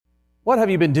What have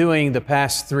you been doing the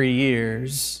past 3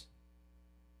 years?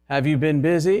 Have you been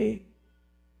busy?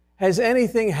 Has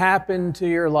anything happened to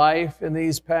your life in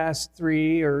these past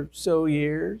 3 or so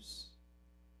years?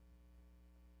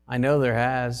 I know there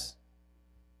has.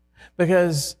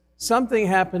 Because something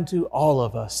happened to all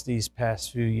of us these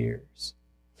past few years.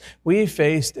 We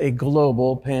faced a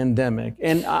global pandemic.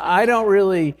 And I don't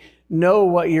really know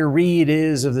what your read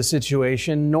is of the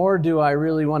situation, nor do I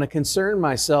really want to concern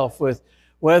myself with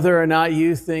whether or not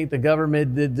you think the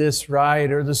government did this right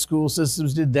or the school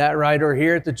systems did that right or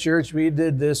here at the church we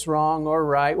did this wrong or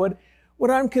right.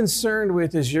 What I'm concerned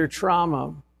with is your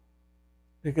trauma,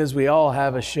 because we all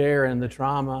have a share in the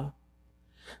trauma.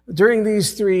 During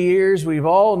these 3 years, we've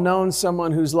all known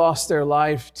someone who's lost their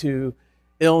life to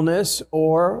illness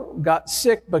or got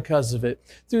sick because of it.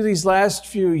 Through these last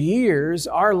few years,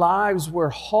 our lives were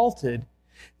halted.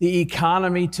 The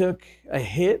economy took a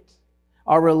hit.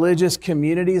 Our religious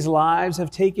communities' lives have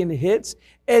taken hits.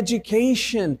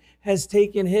 Education has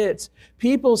taken hits.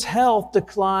 People's health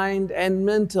declined and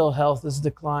mental health has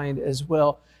declined as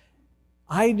well.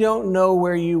 I don't know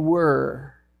where you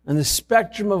were in the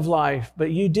spectrum of life,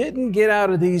 but you didn't get out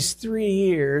of these 3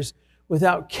 years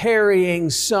without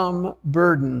carrying some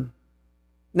burden.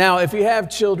 Now, if you have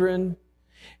children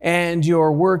and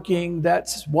you're working,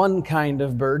 that's one kind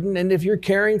of burden. And if you're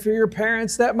caring for your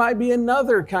parents, that might be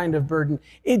another kind of burden.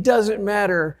 It doesn't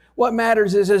matter. What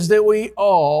matters is that we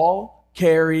all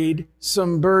carried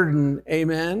some burden.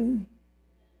 Amen?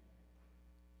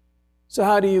 So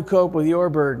how do you cope with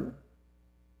your burden?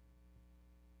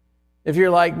 If you're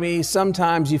like me,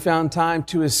 sometimes you found time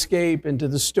to escape into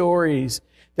the stories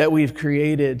that we've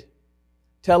created.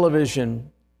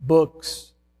 Television,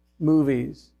 books,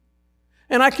 movies.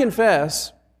 And I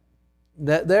confess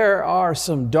that there are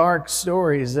some dark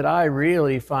stories that I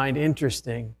really find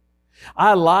interesting.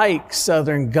 I like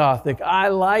Southern Gothic. I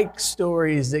like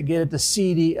stories that get at the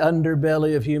seedy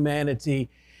underbelly of humanity.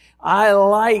 I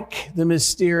like the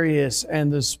mysterious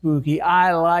and the spooky.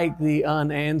 I like the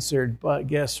unanswered. But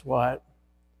guess what?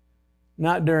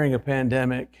 Not during a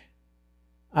pandemic.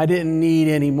 I didn't need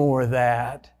any more of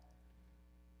that.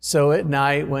 So at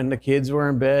night, when the kids were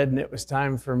in bed and it was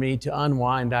time for me to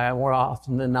unwind, I more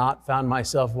often than not found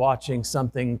myself watching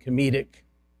something comedic,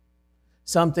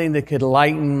 something that could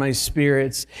lighten my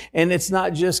spirits. And it's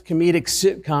not just comedic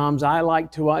sitcoms. I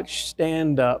like to watch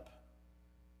stand-up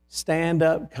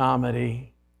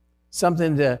comedy,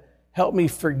 something to help me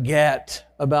forget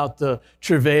about the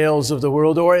travails of the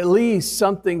world, or at least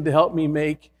something to help me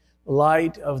make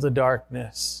light of the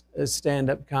darkness, as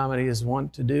stand-up comedy is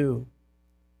wont to do.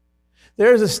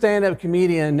 There's a stand-up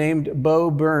comedian named Bo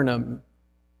Burnham,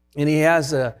 and he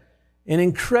has an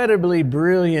incredibly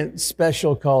brilliant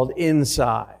special called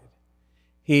Inside.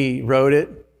 He wrote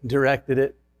it, directed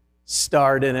it,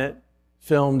 starred in it,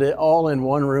 filmed it, all in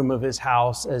one room of his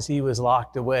house as he was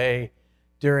locked away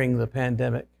during the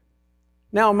pandemic.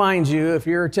 Now, mind you, if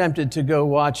you're tempted to go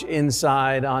watch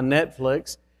Inside on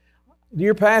Netflix,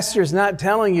 your pastor's not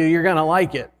telling you you're going to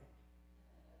like it.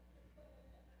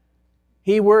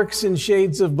 He works in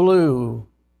shades of blue.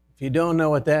 If you don't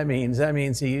know what that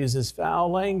means he uses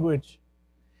foul language.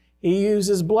 He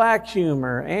uses black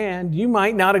humor, and you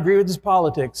might not agree with his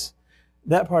politics.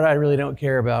 That part I really don't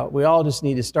care about. We all just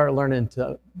need to start learning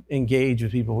to engage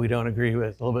with people we don't agree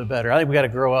with a little bit better. I think we got to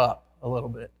grow up a little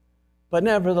bit. But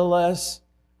nevertheless,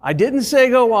 I didn't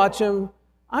say go watch him.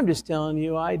 I'm just telling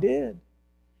you I did.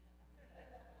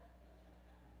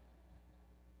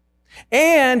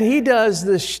 And he does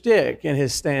the shtick in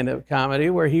his stand-up comedy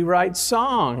where he writes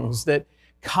songs that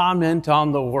comment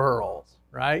on the world,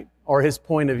 right? Or his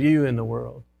point of view in the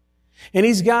world. And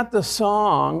he's got the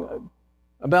song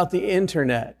about the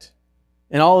internet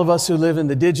and all of us who live in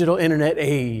the digital internet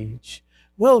age.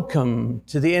 Welcome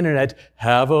to the internet.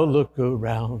 Have a look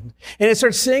around. And it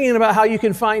starts singing about how you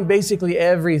can find basically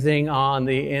everything on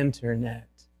the internet.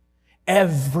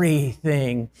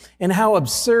 Everything. And how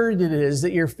absurd it is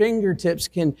that your fingertips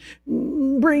can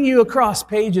bring you across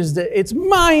pages that it's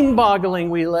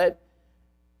mind-boggling we let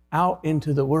out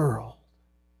into the world.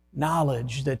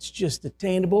 Knowledge that's just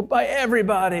attainable by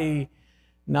everybody.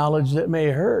 Knowledge that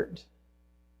may hurt.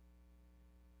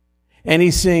 And he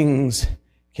sings,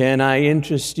 can I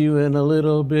interest you in a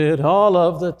little bit all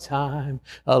of the time?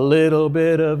 A little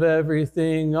bit of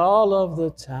everything all of the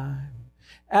time.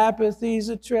 Apathy's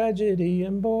a tragedy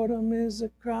and boredom is a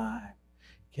crime.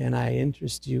 Can I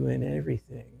interest you in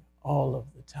everything all of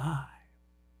the time?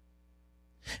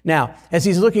 Now, as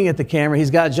he's looking at the camera,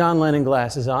 he's got John Lennon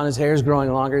glasses on. His hair's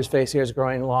growing longer. His face hair is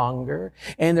growing longer.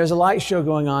 And there's a light show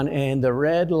going on, and the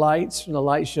red lights from the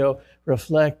light show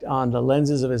reflect on the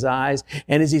lenses of his eyes.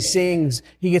 And as he sings,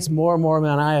 he gets more and more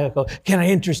maniacal. Can I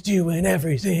interest you in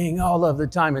everything all of the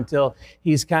time, until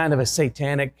he's kind of a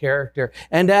satanic character.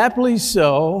 And aptly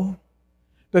so,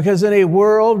 because in a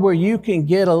world where you can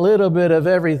get a little bit of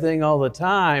everything all the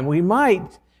time, we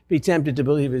might be tempted to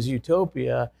believe his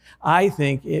utopia. I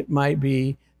think it might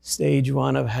be stage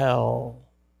one of hell.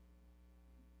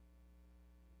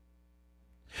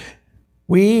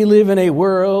 We live in a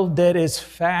world that is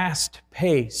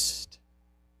fast-paced.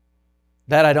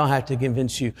 That I don't have to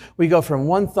convince you. We go from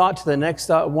one thought to the next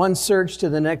thought, one search to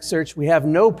the next search. We have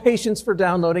no patience for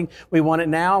downloading. We want it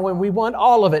now, and we want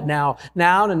all of it now.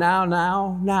 Now.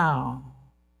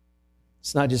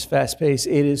 It's not just fast-paced,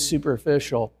 it is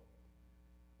superficial.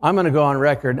 I'm going to go on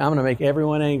record, and I'm going to make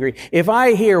everyone angry. If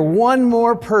I hear one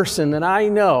more person that I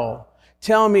know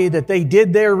tell me that they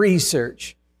did their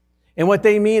research, and what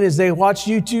they mean is they watched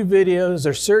YouTube videos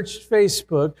or searched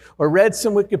Facebook or read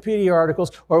some Wikipedia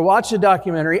articles or watched a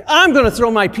documentary, I'm going to throw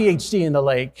my PhD in the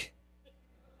lake.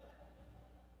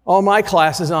 All my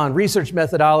classes on research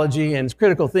methodology and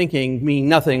critical thinking mean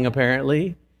nothing,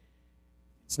 apparently.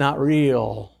 It's not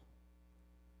real.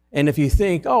 And if you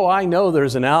think, oh, I know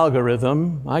there's an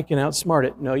algorithm, I can outsmart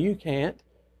it. No, you can't.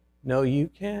 No, you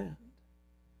can't.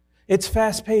 It's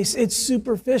fast-paced, it's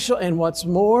superficial, and what's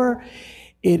more,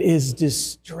 it is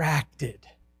distracted.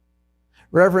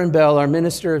 Reverend Bell, our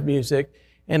minister of music,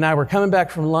 and I were coming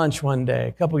back from lunch one day,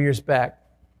 a couple years back.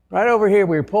 Right over here,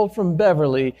 we were pulled from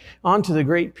Beverly onto the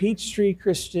great Peachtree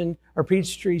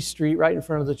Street right in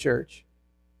front of the church.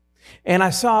 And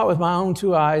I saw it with my own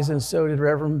two eyes, and so did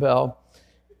Reverend Bell.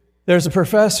 There's a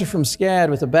professor from SCAD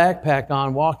with a backpack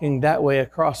on walking that way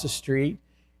across the street.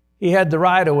 He had the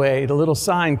right-of-way. The little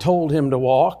sign told him to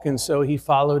walk, and so he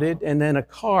followed it. And then a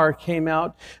car came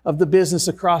out of the business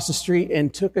across the street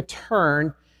and took a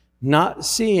turn, not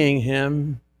seeing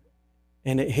him,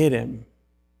 and it hit him.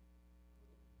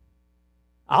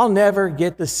 I'll never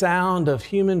get the sound of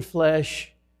human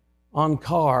flesh on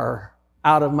car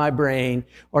out of my brain,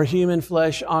 or human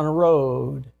flesh on a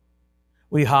road.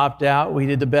 We hopped out. We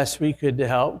did the best we could to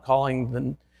help, calling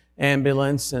the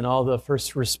ambulance and all the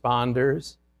first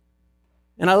responders.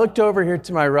 And I looked over here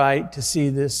to my right to see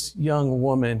this young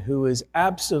woman who is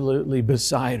absolutely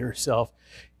beside herself,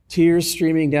 tears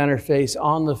streaming down her face,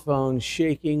 on the phone,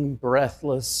 shaking,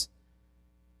 breathless.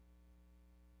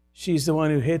 She's the one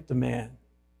who hit the man.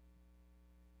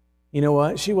 You know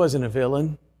what? She wasn't a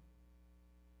villain.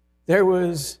 There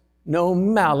was no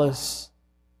malice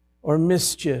or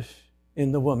mischief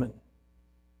in the woman.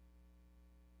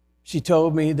 She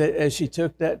told me that as she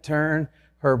took that turn,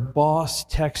 her boss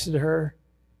texted her,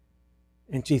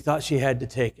 and she thought she had to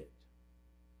take it.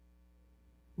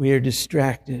 We are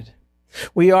distracted.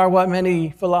 We are what many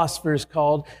philosophers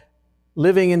called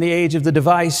living in the age of the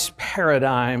device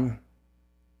paradigm.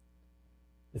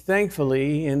 But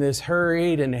thankfully, in this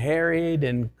hurried and harried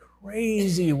and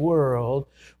crazy world,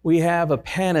 we have a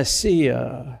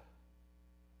panacea,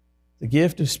 the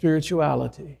gift of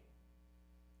spirituality.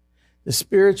 The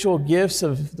spiritual gifts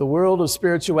of the world of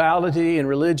spirituality and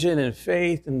religion and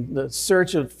faith and the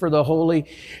search for the holy,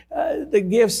 the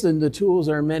gifts and the tools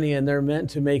are many, and they're meant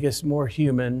to make us more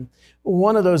human.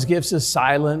 One of those gifts is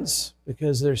silence,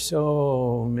 because there's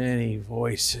so many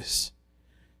voices,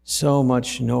 so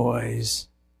much noise.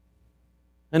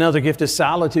 Another gift is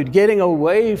solitude, getting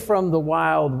away from the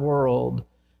wild world,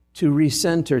 to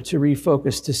recenter, to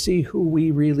refocus, to see who we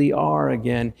really are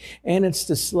again. And it's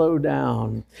to slow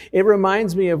down. It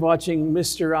reminds me of watching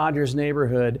Mr. Rogers'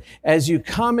 Neighborhood. As you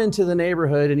come into the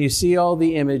neighborhood and you see all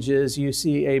the images, you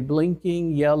see a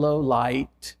blinking yellow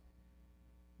light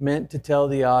meant to tell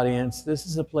the audience, this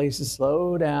is a place to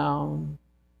slow down,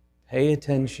 pay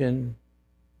attention,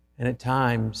 and at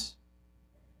times,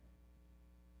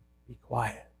 be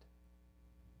quiet.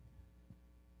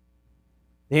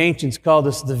 The ancients called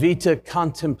this the vita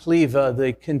contemplativa,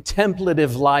 the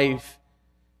contemplative life.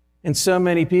 And so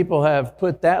many people have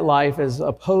put that life as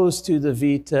opposed to the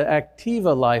vita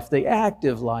activa life, the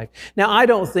active life. Now, I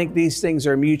don't think these things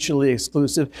are mutually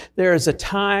exclusive. There is a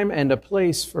time and a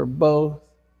place for both.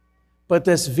 But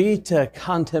this vita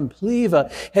contemplativa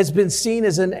has been seen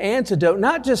as an antidote,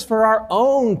 not just for our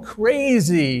own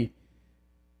crazy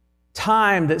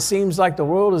time that seems like the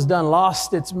world has done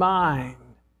lost its mind.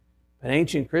 But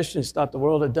ancient Christians thought the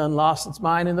world had done lost its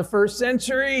mind in the first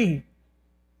century.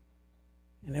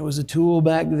 And it was a tool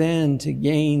back then to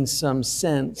gain some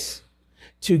sense,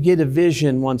 to get a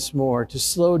vision once more, to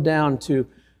slow down, to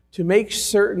make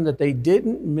certain that they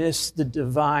didn't miss the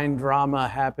divine drama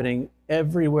happening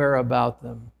everywhere about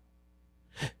them.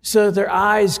 So their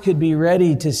eyes could be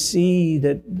ready to see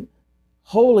that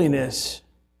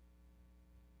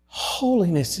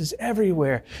Holiness is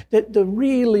everywhere. That the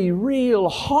really real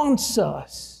haunts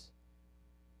us.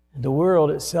 And the world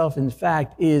itself, in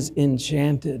fact, is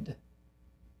enchanted.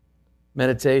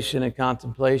 Meditation and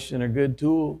contemplation are good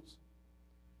tools.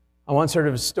 I once heard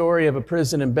of a story of a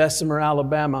prison in Bessemer,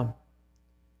 Alabama.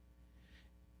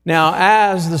 Now,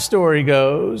 as the story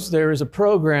goes, there is a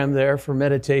program there for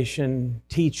meditation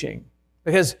teaching.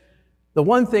 Because the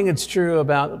one thing that's true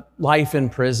about life in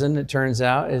prison, it turns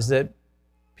out, is that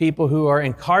people who are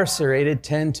incarcerated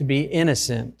tend to be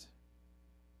innocent.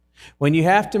 When you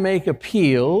have to make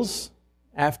appeals,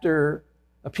 after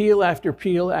appeal after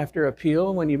appeal after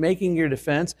appeal, when you're making your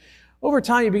defense, over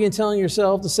time you begin telling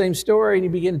yourself the same story, and you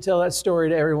begin to tell that story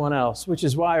to everyone else, which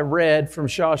is why Red from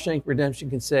Shawshank Redemption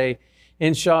can say,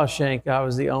 "In Shawshank, I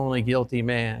was the only guilty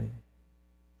man."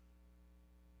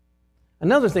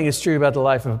 Another thing that's true about the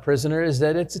life of a prisoner is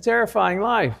that it's a terrifying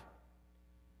life.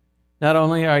 Not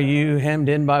only are you hemmed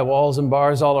in by walls and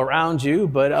bars all around you,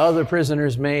 but other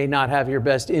prisoners may not have your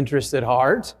best interest at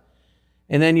heart.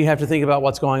 And then you have to think about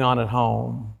what's going on at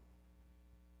home.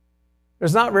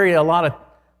 There's not really a lot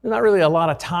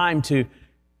of time to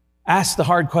ask the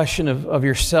hard question of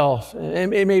yourself. And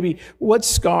maybe, what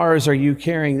scars are you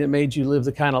carrying that made you live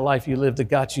the kind of life you lived that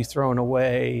got you thrown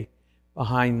away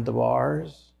behind the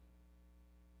bars?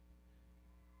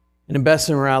 And in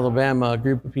Bessemer, Alabama, a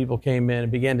group of people came in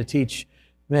and began to teach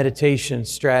meditation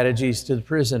strategies to the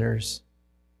prisoners.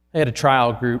 They had a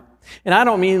trial group. And I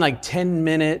don't mean like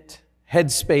 10-minute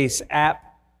Headspace app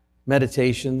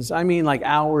meditations. I mean like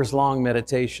hours-long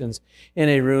meditations in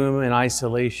a room in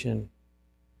isolation.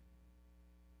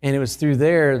 And it was through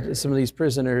there that some of these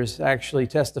prisoners actually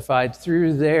testified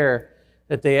through there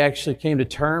that they actually came to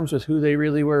terms with who they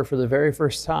really were for the very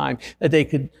first time, that they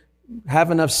could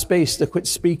have enough space to quit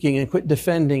speaking and quit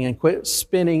defending and quit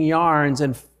spinning yarns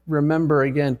and remember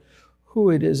again who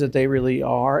it is that they really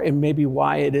are and maybe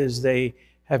why it is they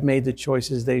have made the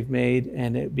choices they've made,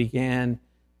 and it began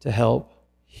to help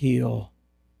heal.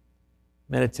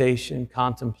 Meditation,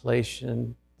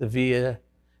 contemplation, the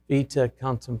vita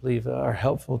contemplativa are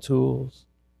helpful tools.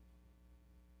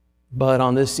 But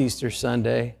on this Easter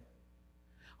Sunday,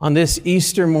 on this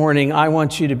Easter morning, I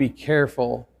want you to be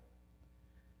careful.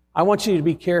 I want you to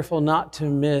be careful not to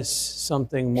miss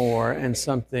something more and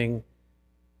something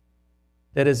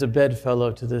that is a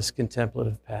bedfellow to this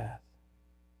contemplative path.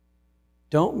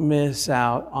 Don't miss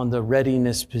out on the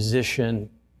readiness position.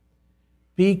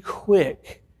 Be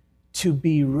quick to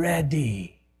be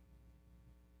ready,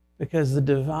 because the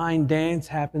divine dance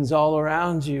happens all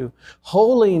around you.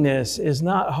 Holiness is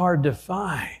not hard to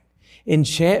find.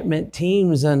 Enchantment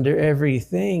teems under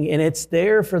everything, and it's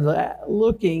there for the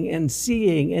looking and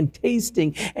seeing and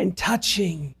tasting and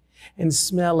touching and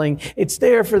smelling. It's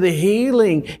there for the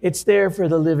healing. It's there for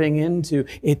the living into.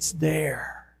 It's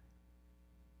there.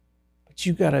 But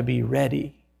you got to be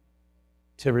ready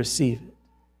to receive it.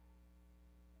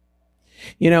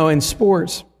 You know, in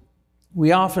sports,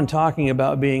 we often talking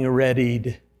about being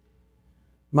readied.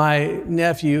 My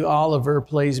nephew, Oliver,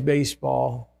 plays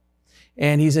baseball.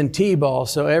 And he's in T-ball,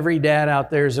 so every dad out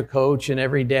there is a coach, and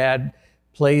every dad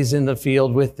plays in the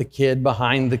field with the kid,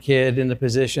 behind the kid in the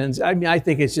positions. I mean, I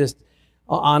think it's just,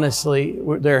 honestly,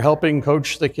 they're helping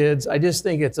coach the kids. I just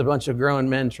think it's a bunch of grown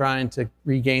men trying to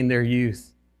regain their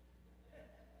youth.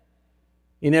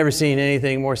 You've never seen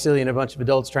anything more silly than a bunch of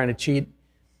adults trying to cheat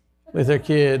with their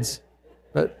kids,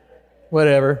 but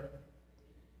whatever.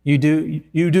 You do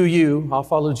you. I'll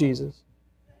follow Jesus.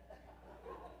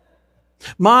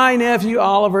 My nephew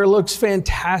Oliver looks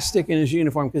fantastic in his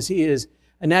uniform because he is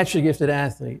a naturally gifted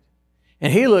athlete.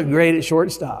 And he looked great at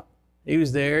shortstop. He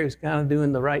was there. He was kind of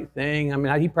doing the right thing. I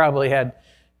mean, he probably had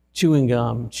chewing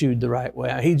gum chewed the right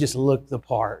way. He just looked the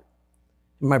part.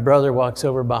 And my brother walks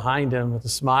over behind him with a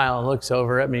smile and looks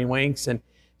over at me, winks, and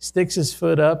sticks his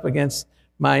foot up against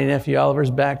my nephew Oliver's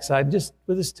backside, just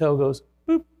with his toe goes,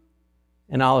 boop.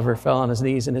 And Oliver fell on his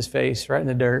knees and his face right in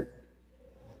the dirt.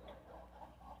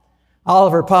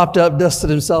 Oliver popped up, dusted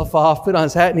himself off, put on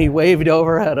his hat, and he waved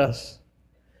over at us.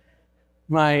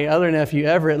 My other nephew,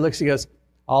 Everett, looks, he goes,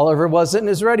 Oliver wasn't in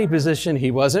his ready position. He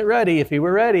wasn't ready. If he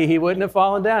were ready, he wouldn't have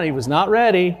fallen down. He was not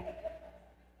ready.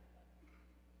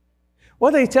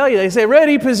 What do they tell you? They say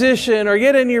ready position or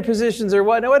get in your positions or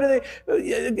what? What do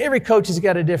they? Every coach has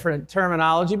got a different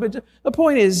terminology, but the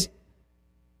point is,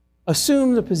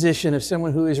 assume the position of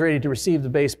someone who is ready to receive the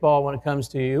baseball when it comes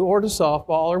to you, or to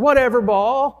softball, or whatever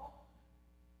ball.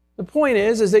 The point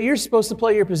is that you're supposed to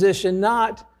play your position,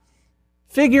 not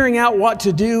figuring out what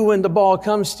to do when the ball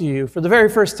comes to you for the very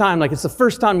first time, like it's the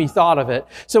first time you thought of it.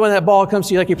 So when that ball comes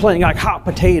to you, like you're playing like hot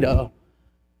potato,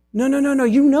 No.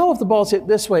 You know if the ball's hit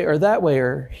this way or that way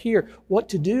or here, what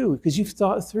to do, because you've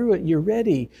thought through it. You're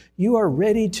ready. You are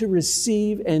ready to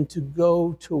receive and to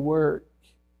go to work.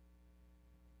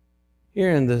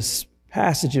 Here in this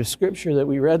passage of Scripture that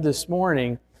we read this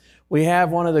morning, we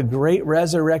have one of the great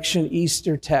resurrection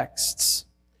Easter texts.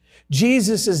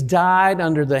 Jesus has died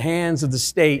under the hands of the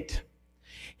state.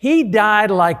 He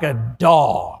died like a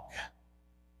dog.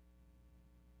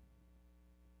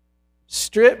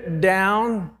 Stripped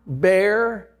down,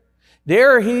 bare.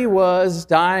 There he was,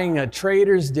 dying a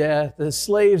traitor's death, a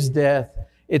slave's death.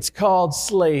 It's called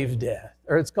slave death,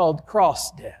 or it's called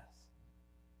cross death.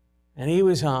 And he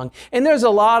was hung. And there's a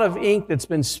lot of ink that's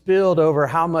been spilled over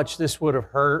how much this would have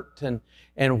hurt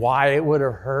and why it would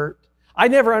have hurt. I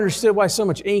never understood why so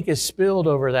much ink is spilled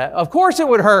over that. Of course it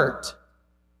would hurt.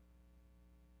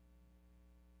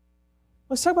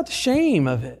 Let's talk about the shame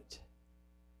of it.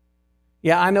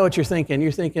 Yeah, I know what you're thinking.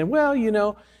 You're thinking, well,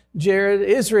 Jarrod,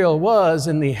 Israel was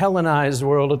in the Hellenized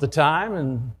world at the time,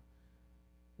 and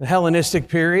the Hellenistic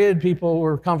period, people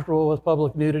were comfortable with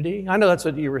public nudity. I know that's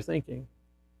what you were thinking.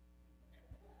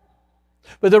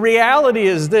 But the reality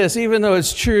is this: even though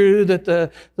it's true that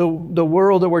the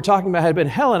world that we're talking about had been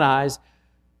Hellenized,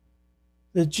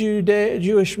 the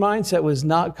Jewish mindset was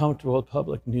not comfortable with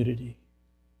public nudity.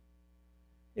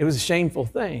 It was a shameful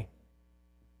thing.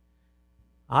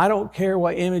 I don't care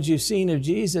what image you've seen of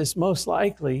Jesus, most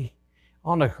likely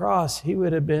on the cross, he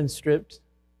would have been stripped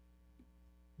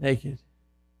naked,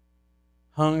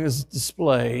 hung as a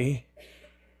display,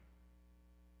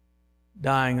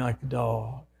 dying like a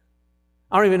dog.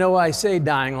 I don't even know why I say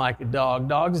dying like a dog.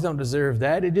 Dogs don't deserve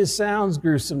that. It just sounds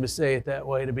gruesome to say it that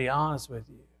way, to be honest with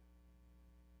you.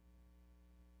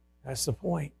 That's the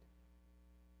point.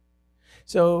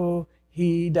 So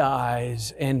he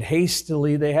dies, and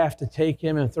hastily they have to take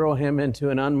him and throw him into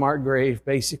an unmarked grave,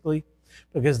 basically,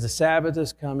 because the Sabbath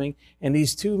is coming, and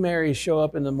these two Marys show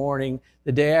up in the morning,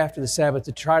 the day after the Sabbath,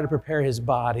 to try to prepare his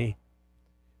body.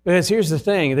 Because here's the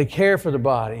thing, they care for the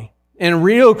body. In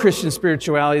real Christian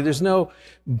spirituality, there's no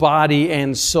body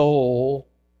and soul.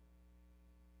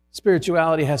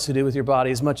 Spirituality has to do with your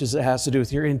body as much as it has to do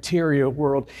with your interior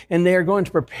world. And they are going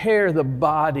to prepare the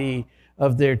body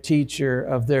of their teacher,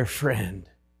 of their friend.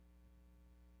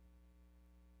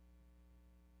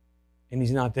 And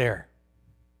he's not there.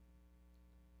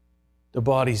 The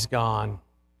body's gone.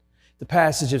 The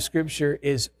passage of Scripture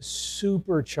is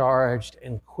supercharged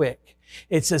and quick.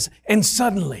 It says, and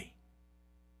suddenly,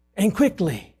 and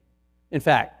quickly. In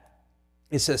fact,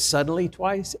 it says suddenly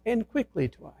twice and quickly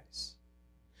twice.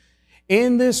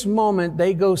 In this moment,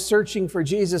 they go searching for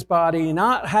Jesus' body,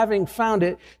 not having found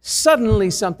it.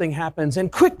 Suddenly something happens, and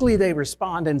quickly they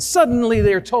respond, and suddenly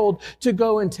they're told to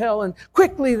go and tell, and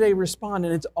quickly they respond,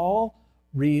 and it's all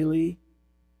really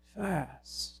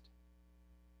fast.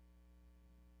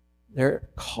 They're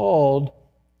called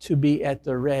to be at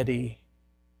the ready,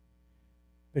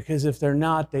 because if they're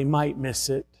not, they might miss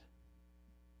it.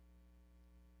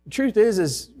 The truth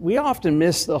is we often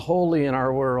miss the holy in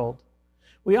our world.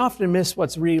 We often miss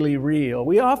what's really real.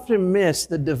 We often miss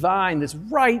the divine that's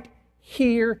right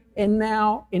here and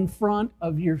now in front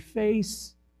of your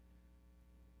face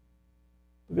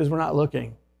because we're not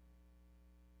looking.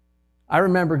 I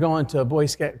remember going to a Boy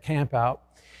Scout camp out.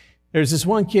 There's this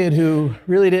one kid who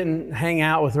really didn't hang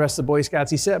out with the rest of the Boy Scouts.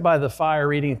 He sat by the fire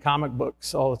reading comic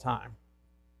books all the time.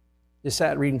 Just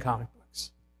sat reading comic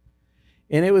books.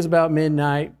 And it was about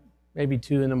midnight, maybe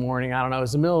 2 in the morning. I don't know. It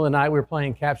was the middle of the night. We were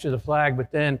playing Capture the Flag.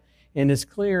 But then in this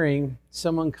clearing,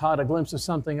 someone caught a glimpse of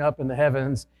something up in the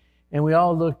heavens. And we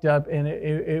all looked up, and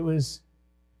it was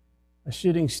a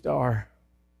shooting star.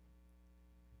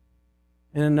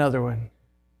 And another one.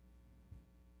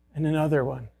 And another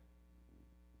one.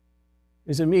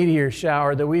 There's a meteor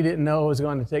shower that we didn't know was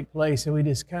going to take place, and we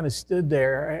just kind of stood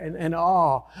there in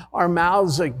awe, our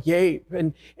mouths agape,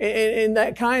 and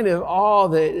that kind of awe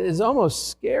that is almost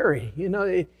scary.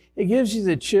 It gives you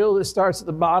the chill that starts at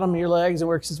the bottom of your legs and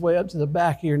works its way up to the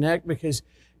back of your neck, because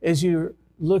as you're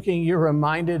looking, you're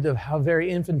reminded of how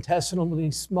very infinitesimally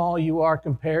small you are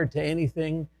compared to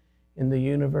anything in the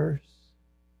universe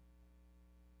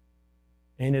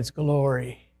and its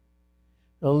glory.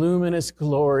 The luminous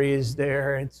glory is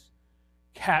there. It's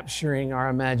capturing our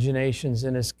imaginations.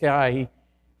 In this guy, he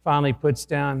finally puts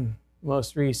down the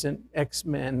most recent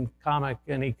X-Men comic,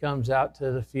 and he comes out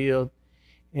to the field,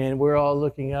 and we're all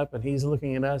looking up, and he's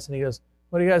looking at us, and he goes,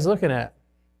 "What are you guys looking at?"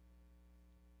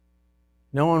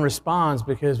 No one responds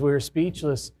because we're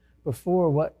speechless before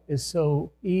what is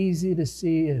so easy to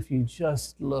see if you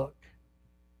just look.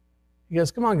 He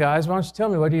goes, "Come on, guys, why don't you tell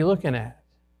me, what are you looking at?"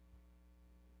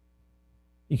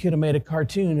 He could have made a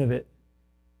cartoon of it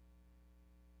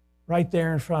right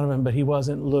there in front of him, but he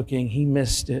wasn't looking. He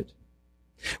missed it.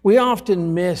 We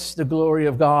often miss the glory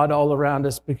of God all around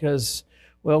us because,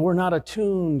 well, we're not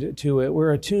attuned to it.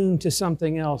 We're attuned to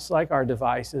something else, like our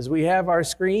devices. We have our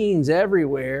screens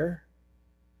everywhere.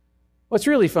 What's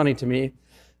really funny to me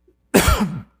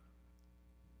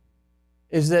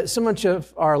is that so much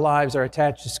of our lives are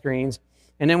attached to screens,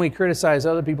 and then we criticize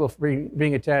other people for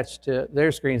being attached to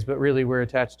their screens, but really we're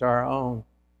attached to our own.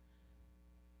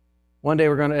 One day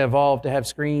we're going to evolve to have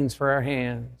screens for our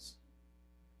hands.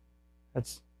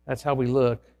 That's how we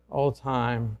look all the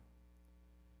time.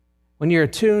 When you're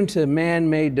attuned to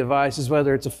man-made devices,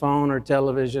 whether it's a phone or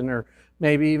television or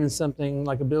maybe even something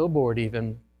like a billboard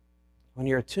even, when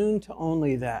you're attuned to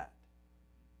only that,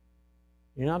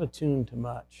 you're not attuned to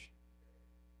much.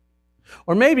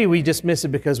 Or maybe we just miss it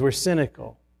because we're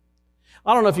cynical.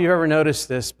 I don't know if you've ever noticed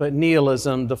this, but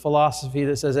nihilism, the philosophy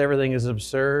that says everything is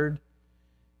absurd,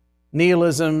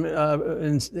 nihilism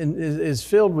is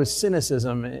filled with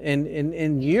cynicism.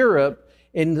 In Europe,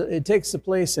 it takes the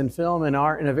place in film and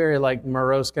art in a very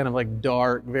morose, kind of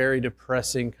dark, very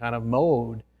depressing kind of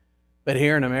mode. But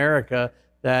here in America,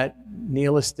 that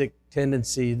nihilistic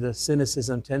tendency, the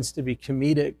cynicism, tends to be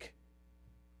comedic.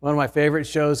 One of my favorite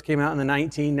shows came out in the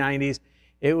 1990s.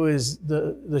 It was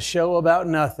the show about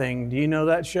nothing. Do you know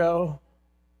that show?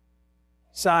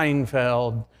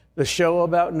 Seinfeld, the show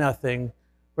about nothing,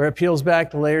 where it peels back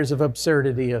the layers of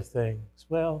absurdity of things.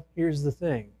 Well, here's the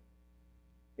thing.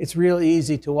 It's real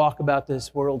easy to walk about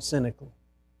this world cynical,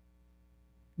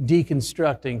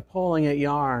 deconstructing, pulling at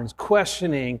yarns,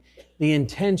 questioning the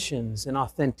intentions and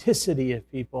authenticity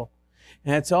of people.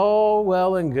 And it's all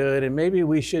well and good, and maybe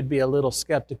we should be a little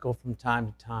skeptical from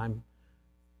time to time,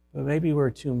 but maybe we're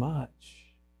too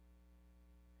much.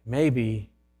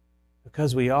 Maybe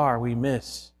because we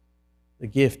miss the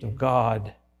gift of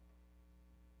God.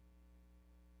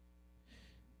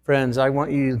 Friends, I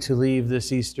want you to leave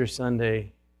this Easter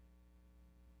Sunday,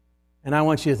 and I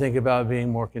want you to think about being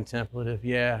more contemplative,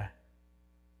 yeah.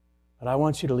 But I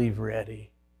want you to leave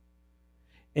ready,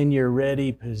 in your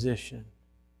ready position.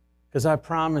 Because I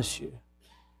promise you,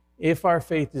 if our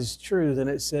faith is true, then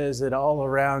it says that all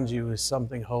around you is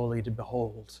something holy to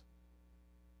behold,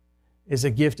 is a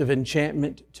gift of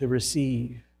enchantment to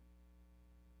receive.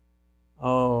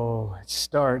 Oh, it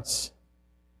starts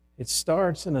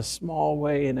in a small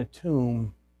way in a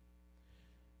tomb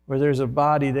where there's a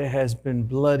body that has been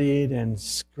bloodied and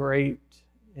scraped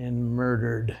and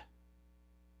murdered.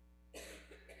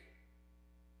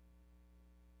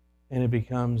 And it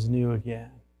becomes new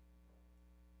again.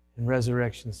 And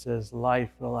resurrection says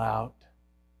life will out.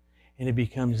 And it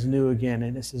becomes new again.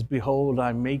 And it says, behold,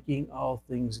 I'm making all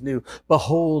things new.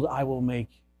 Behold, I will make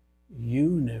you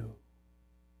new.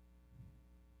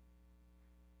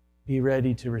 Be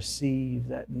ready to receive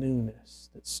that newness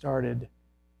that started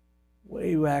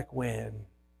way back when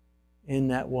in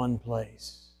that one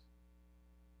place.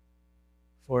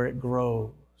 For it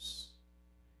grows.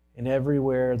 And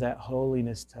everywhere that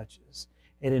holiness touches,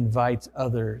 it invites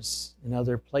others in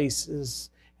other places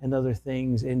and other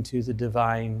things into the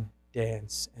divine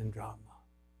dance and drama.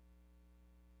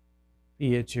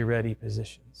 Be at your ready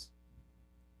positions.